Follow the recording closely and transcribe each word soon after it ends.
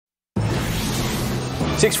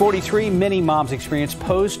6:43, many moms experience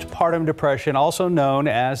postpartum depression, also known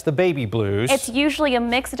as the baby blues. It's usually a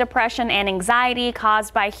mix of depression and anxiety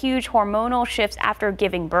caused by huge hormonal shifts after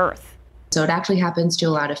giving birth. So it actually happens to a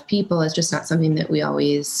lot of people. It's just not something that we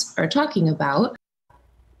always are talking about.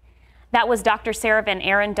 That was Dr. Sarah Van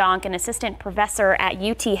Arendonk, an assistant professor at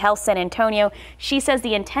UT Health San Antonio. She says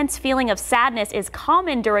the intense feeling of sadness is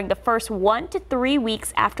common during the first 1 to 3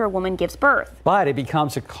 weeks after a woman gives birth. But it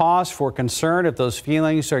becomes a cause for concern if those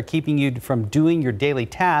feelings are keeping you from doing your daily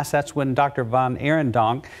tasks. That's when Dr. Van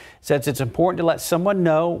Arendonk says it's important to let someone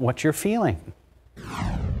know what you're feeling.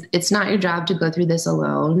 It's not your job to go through this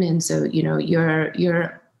alone. And so,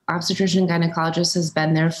 your obstetrician gynecologist has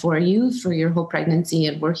been there for you for your whole pregnancy,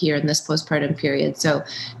 and we're here in this postpartum period. So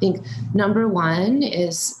I think number one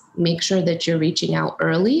is make sure that you're reaching out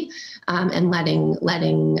early and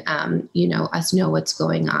letting us know what's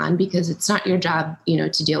going on, because it's not your job,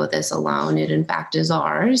 to deal with this alone. It in fact is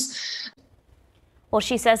ours. Well,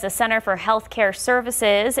 she says the Center for Healthcare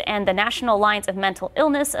Services and the National Alliance of Mental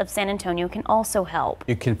Illness of San Antonio can also help.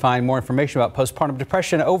 You can find more information about postpartum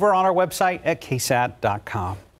depression over on our website at ksat.com.